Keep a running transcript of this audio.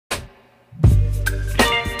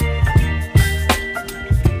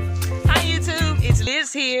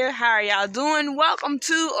HOLLIDAY'S here. How are y'all doing? Welcome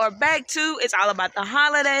to or back to It's All About the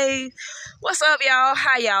Holidays. What's up, y'all?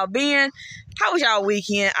 How y'all been? How was y'all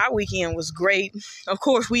weekend? Our weekend was great. Of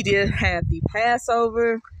course, we did have the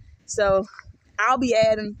Passover. So I'll be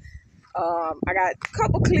adding, I got a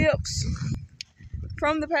couple clips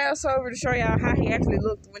from the Passover to show y'all how he actually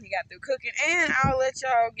looked when he got through cooking. And I'll let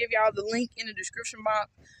y'all give y'all the link in the description box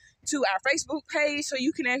to our Facebook page so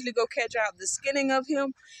you can actually go catch out the skinning of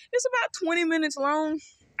him. It's about 20 minutes long.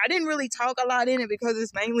 I didn't really talk a lot in it because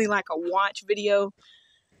it's mainly like a watch video.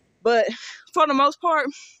 But for the most part,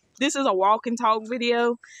 this is a walk and talk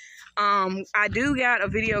video. I do got a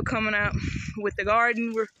video coming out with the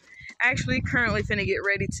garden. We're actually currently finna get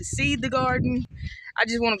ready to seed the garden. I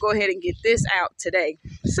just want to go ahead and get this out today.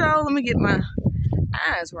 So let me get my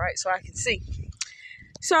eyes right so I can see.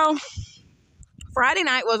 So Friday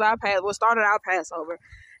night was started our Passover,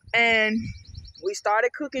 and we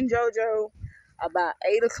started cooking JoJo about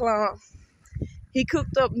 8 o'clock. He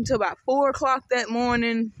cooked up until about 4 o'clock that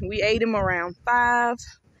morning. We ate him around 5.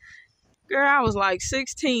 Girl, I was like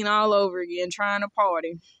 16 all over again trying to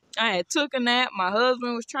party. I had took a nap. My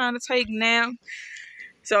husband was trying to take a nap,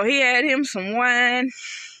 so he had him some wine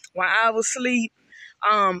while I was asleep.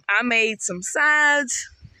 I made some sides.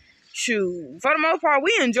 Shoot, for the most part,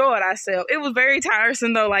 we enjoyed ourselves. It was very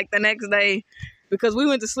tiresome though, like the next day, because we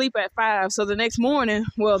went to sleep at 5. So the next morning,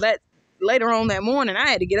 later on that morning, I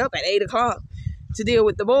had to get up at 8 o'clock to deal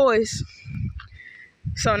with the boys.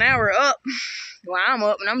 So now we're up. Well, I'm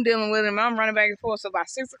up and I'm dealing with him. I'm running back and forth. So by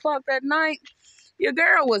 6 o'clock that night, your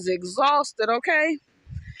girl was exhausted, okay?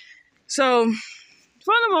 So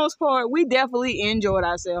for the most part, we definitely enjoyed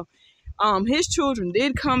ourselves. His children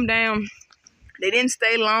did come down. They didn't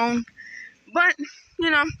stay long, but, you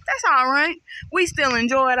know, that's all right. We still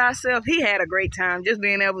enjoyed ourselves. He had a great time just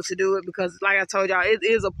being able to do it because, like I told y'all, it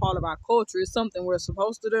is a part of our culture. It's something we're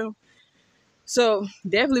supposed to do. So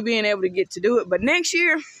definitely being able to get to do it. But next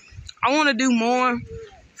year, I want to do more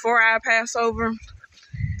for our Passover.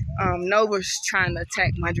 Nova's trying to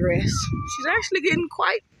attack my dress. She's actually getting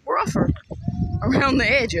quite rougher around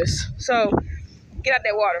the edges. So get out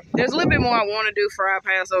that water. There's a little bit more I want to do for our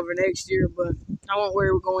Passover next year, but I won't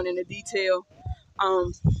worry with going into detail.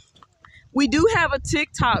 We do have a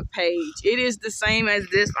TikTok page. It is the same as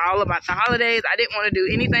this, All About the Holidays. I didn't want to do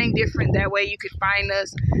anything different. That way you could find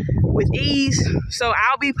us with ease. So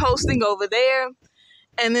I'll be posting over there.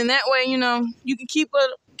 And then that way, you know, you can keep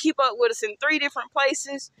up with us in 3 different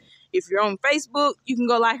places. If you're on Facebook, you can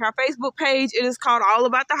go like our Facebook page. It is called All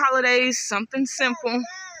About the Holidays. Something simple.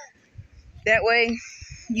 That way,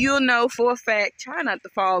 you'll know for a fact, try not to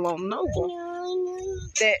fall on Nova,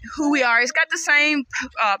 that who we are. It's got the same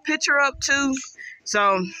picture up too.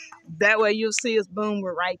 So that way you'll see us, boom,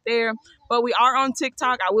 we're right there. But we are on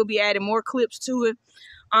TikTok. I will be adding more clips to it.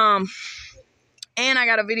 And I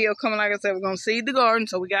got a video coming, like I said, we're going to seed the garden.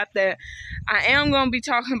 So we got that. I am going to be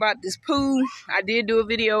talking about this pool. I did do a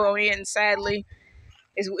video on it, and sadly,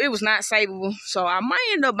 it was not savable. So I might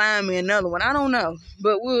end up buying me another one. I don't know,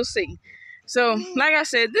 but we'll see. So, like I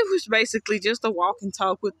said, this was basically just a walk and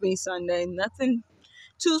talk with me Sunday. Nothing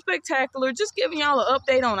too spectacular. Just giving y'all an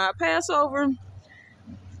update on our Passover.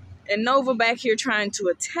 And Nova back here trying to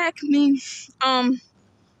attack me.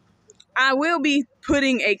 I will be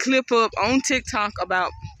putting a clip up on TikTok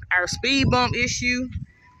about our speed bump issue.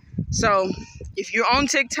 So, if you're on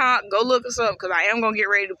TikTok, go look us up, because I am going to get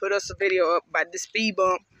ready to put us a video up about this speed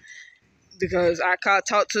bump. Because I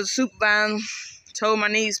talked to the supervisor, told him I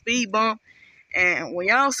need speed bump. And when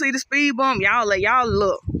y'all see the speed bump, y'all look. Y'all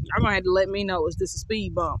gonna have to let me know, is this a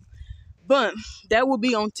speed bump? But that will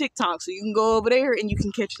be on TikTok, so you can go over there and you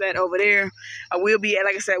can catch that over there.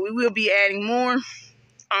 Like I said, we will be adding more.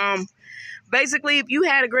 Basically, if you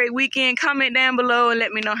had a great weekend, comment down below and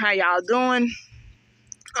let me know how y'all doing.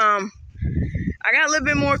 I got a little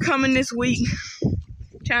bit more coming this week.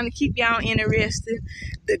 Trying to keep y'all interested.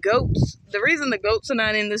 The goats. The reason the goats are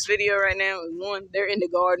not in this video right now is, one, they're in the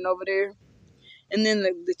garden over there. And then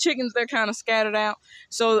the chickens, they're kind of scattered out.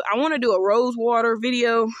 So I want to do a rose water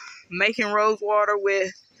video, making rose water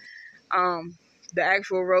with the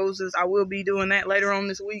actual roses. I will be doing that later on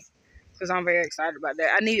this week because I'm very excited about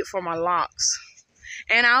that. I need it for my locks.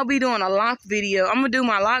 And I'll be doing a lock video. I'm going to do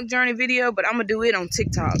my lock journey video, but I'm going to do it on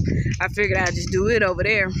TikTok. I figured I'd just do it over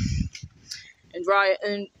there and draw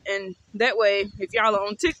it. And that way, if y'all are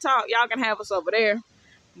on TikTok, y'all can have us over there.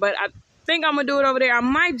 But I think I'm going to do it over there. I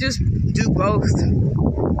might just do both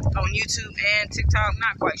on YouTube and TikTok.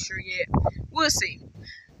 Not quite sure yet. We'll see.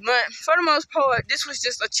 But for the most part, this was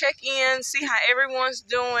just a check-in, see how everyone's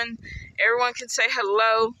doing. Everyone can say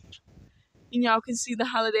hello. And y'all can see the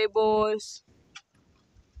holiday boys.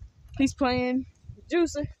 He's playing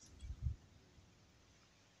Juicer.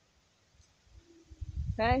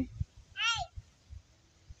 Hey.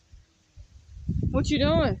 What you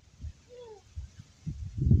doing?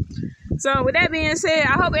 So with that being said,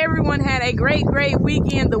 I hope everyone had a great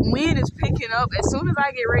weekend. The wind is picking up as soon as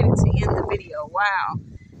I get ready to end the video. Wow.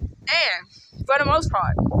 And for the most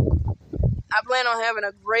part, I plan on having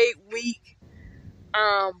a great week.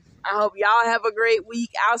 I hope y'all have a great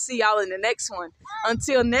week. I'll see y'all in the next one.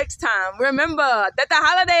 Until next time, remember that the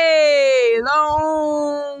holidays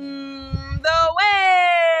long.